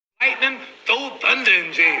lightning, throw thunder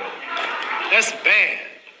in jail. That's bad.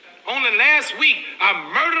 Only last week, I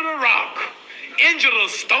murdered a rock, injured a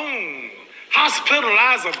stone,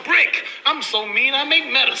 hospitalized a brick. I'm so mean, I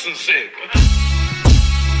make medicine sick.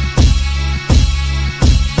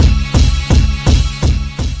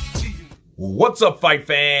 What's up, fight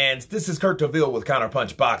fans? This is Kurt DeVille with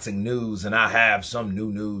Counterpunched Boxing News, and I have some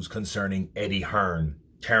new news concerning Eddie Hearn,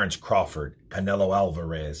 Terence Crawford, Canelo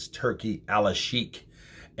Alvarez, Turki Al-Sheikh,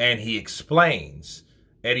 and he explains,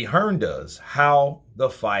 Eddie Hearn does, how the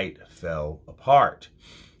fight fell apart.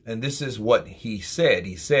 And this is what he said.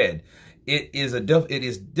 He said, it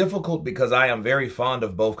is difficult because I am very fond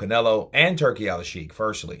of both Canelo and Turki Al-Sheikh,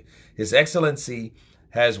 firstly. His Excellency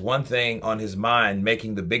has one thing on his mind,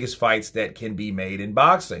 making the biggest fights that can be made in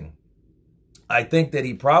boxing. I think that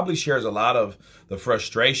he probably shares a lot of the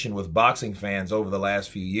frustration with boxing fans over the last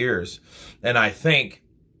few years. And I think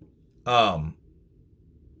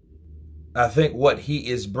what he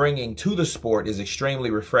is bringing to the sport is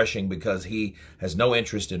extremely refreshing because he has no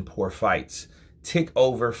interest in poor fights,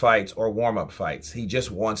 tick-over fights, or warm-up fights. He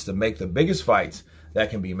just wants to make the biggest fights that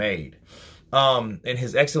can be made. In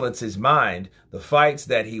His Excellency's mind, the fights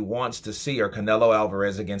that he wants to see are Canelo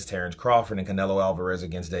Alvarez against Terence Crawford and Canelo Alvarez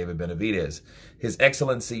against David Benavidez. His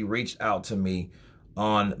Excellency reached out to me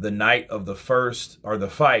on the night of the fight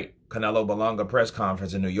Canelo Belonga press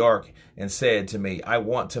conference in New York and said to me, I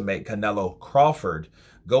want to make Canelo Crawford.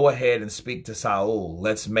 Go ahead and speak to Saul.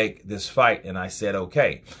 Let's make this fight. And I said,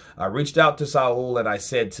 okay. I reached out to Saul and I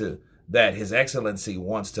said that His Excellency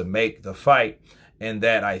wants to make the fight, and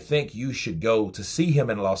that I think you should go to see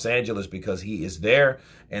him in Los Angeles because he is there.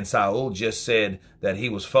 And Saul just said that he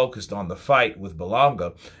was focused on the fight with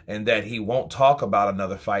Belonga and that he won't talk about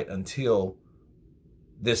another fight until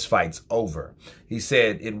this fight's over. He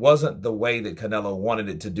said it wasn't the way that Canelo wanted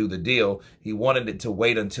it to do the deal. He wanted it to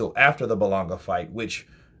wait until after the Belonga fight, which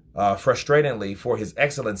frustratingly for His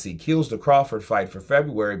Excellency kills the Crawford fight for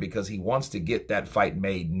February because he wants to get that fight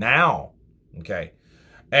made now. Okay.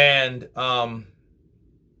 And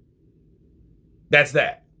that's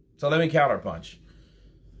that. So let me counterpunch.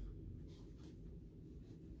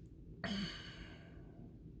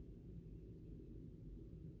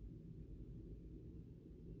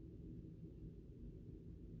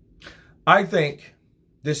 I think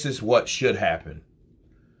this is what should happen,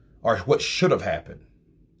 or what should have happened.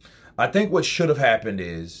 I think what should have happened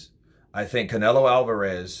is, I think Canelo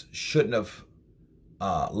Alvarez shouldn't have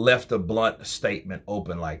left a blunt statement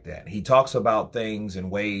open like that. He talks about things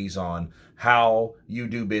and ways on how you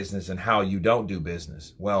do business and how you don't do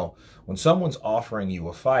business. Well, when someone's offering you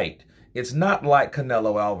a fight, it's not like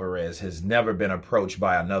Canelo Alvarez has never been approached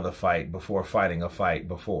by another fight before fighting a fight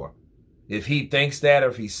before. If he thinks that or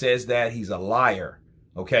if he says that, he's a liar.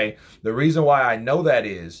 Okay? The reason why I know that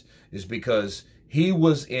is because he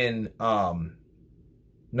was in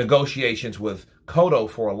negotiations with Cotto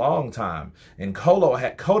for a long time. And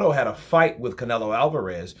Cotto had a fight with Canelo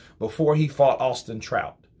Alvarez before he fought Austin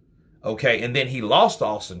Trout. Okay, and then he lost to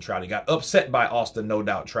Austin Trout. He got upset by Austin, no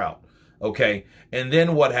doubt, Trout. Okay, and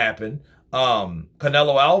then what happened?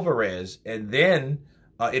 Canelo Alvarez, and then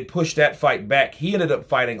it pushed that fight back. He ended up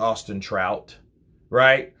fighting Austin Trout,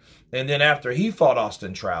 right? And then after he fought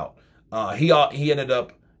Austin Trout, he ended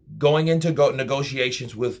up going into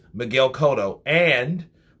negotiations with Miguel Cotto and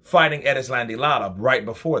fighting Erislandy Lara right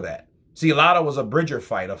before that. See, Lara was a bridger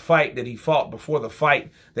fight, a fight that he fought before the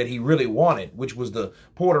fight that he really wanted, which was the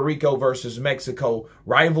Puerto Rico versus Mexico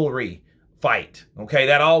rivalry fight. Okay,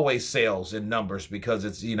 that always sells in numbers because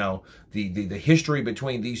it's, you know, the history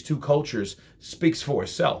between these two cultures speaks for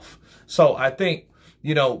itself. So I think,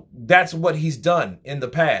 you know, that's what he's done in the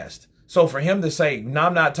past. So for him to say, no,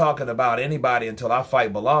 I'm not talking about anybody until I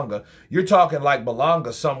fight Belonga, you're talking like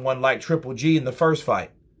Belonga, someone like Triple G in the first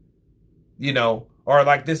fight. You know, or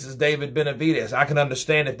like this is David Benavidez. I can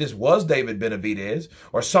understand if this was David Benavidez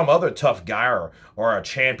or some other tough guy or a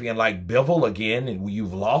champion like Bivol again and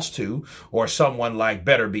you've lost to, or someone like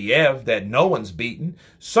Beterbiev that no one's beaten.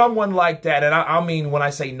 Someone like that. And I mean, when I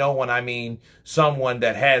say no one, I mean someone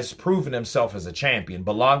that has proven himself as a champion.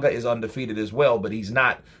 Belonga is undefeated as well, but he's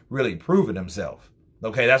not really proven himself.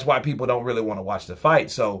 Okay, that's why people don't really want to watch the fight.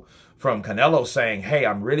 So from Canelo saying, hey,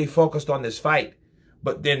 I'm really focused on this fight,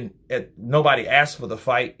 but then nobody asked for the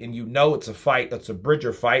fight, and you know it's a fight, it's a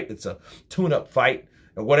bridger fight, it's a tune-up fight,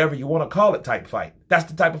 or whatever you want to call it type fight. That's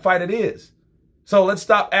the type of fight it is. So let's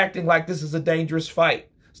stop acting like this is a dangerous fight.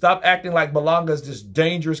 Stop acting like Belonga is this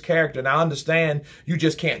dangerous character. Now, I understand you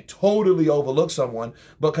just can't totally overlook someone,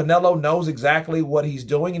 but Canelo knows exactly what he's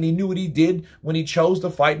doing, and he knew what he did when he chose to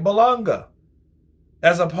fight Belonga.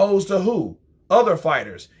 As opposed to who? other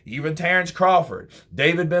fighters, even Terence Crawford,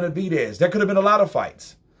 David Benavidez. There could have been a lot of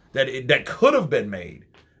fights that could have been made.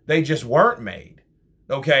 They just weren't made.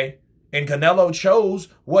 Okay? And Canelo chose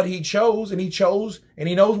what he chose, and he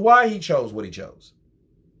knows why he chose what he chose.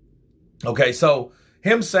 Okay, so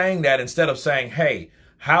him saying that instead of saying, hey,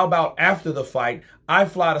 how about after the fight, I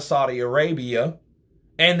fly to Saudi Arabia,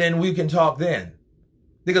 and then we can talk then.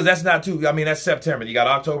 Because that's not too, I mean, that's September. You got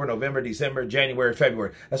October, November, December, January,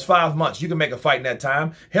 February. That's 5 months. You can make a fight in that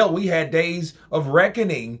time. Hell, we had days of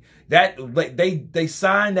reckoning. That they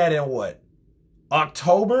signed that in what?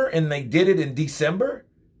 October, and they did it in December?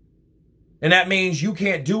 And that means you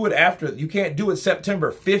can't do it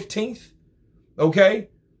September 15th, okay?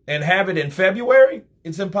 And have it in February?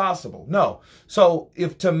 It's impossible. No. So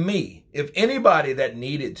if anybody that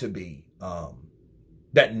needed to be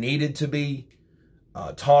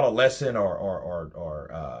taught a lesson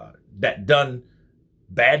or that done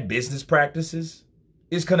bad business practices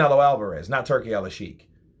is Canelo Alvarez, not Turki Al-Sheikh.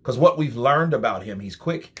 Because what we've learned about him, he's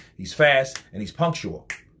quick, he's fast, and he's punctual.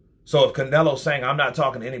 So if Canelo's saying, I'm not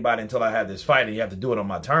talking to anybody until I have this fight and you have to do it on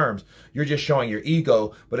my terms, you're just showing your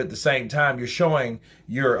ego, but at the same time, you're showing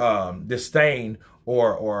your disdain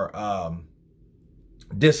or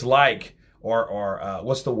dislike or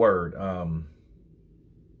what's the word?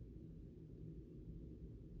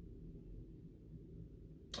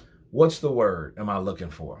 What's the word am I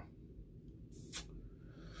looking for?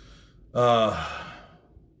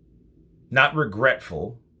 Not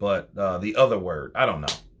regretful, but the other word. I don't know.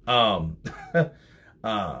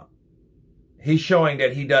 He's showing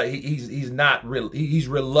that he's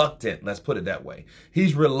reluctant. Let's put it that way.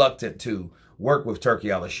 He's reluctant to work with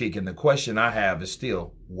Turki Al-Sheikh. And the question I have is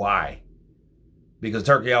still, why? Because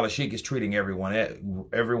Turki Al-Sheikh is treating everyone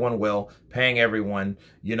well, paying everyone,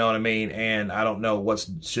 you know what I mean? And I don't know what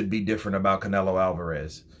should be different about Canelo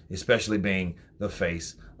Alvarez, especially being the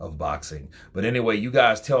face of boxing. But anyway, you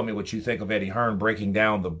guys tell me what you think of Eddie Hearn breaking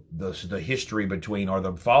down the history between, or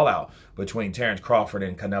the fallout between Terence Crawford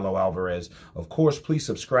and Canelo Alvarez. Of course, please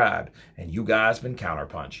subscribe. And you guys been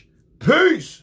Counterpunch. Peace!